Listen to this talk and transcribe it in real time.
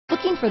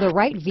Looking for the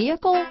right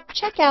vehicle?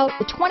 Check out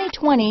the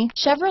 2020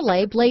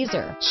 Chevrolet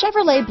Blazer.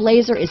 Chevrolet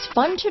Blazer is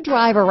fun to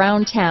drive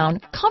around town,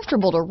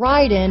 comfortable to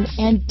ride in,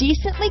 and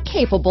decently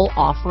capable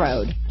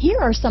off-road. Here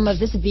are some of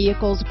this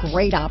vehicle's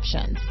great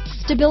options: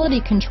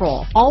 stability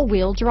control,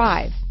 all-wheel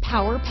drive,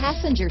 power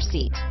passenger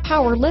seat,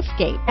 power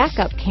liftgate,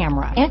 backup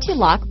camera,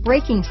 anti-lock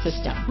braking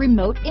system,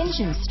 remote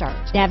engine start,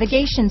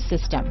 navigation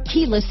system,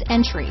 keyless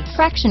entry,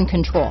 traction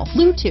control,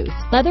 Bluetooth,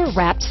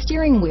 leather-wrapped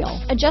steering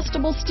wheel,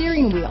 adjustable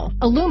steering wheel,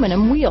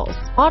 aluminum wheels,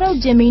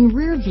 auto-dimming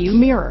rear view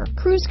mirror,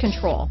 cruise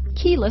control,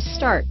 keyless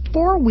start,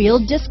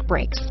 four-wheel disc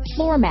brakes,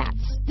 floor mats.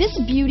 This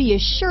beauty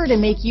is sure to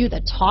make you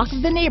the talk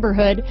of the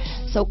neighborhood,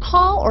 so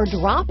call or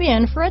drop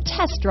in for a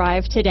test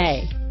drive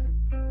today.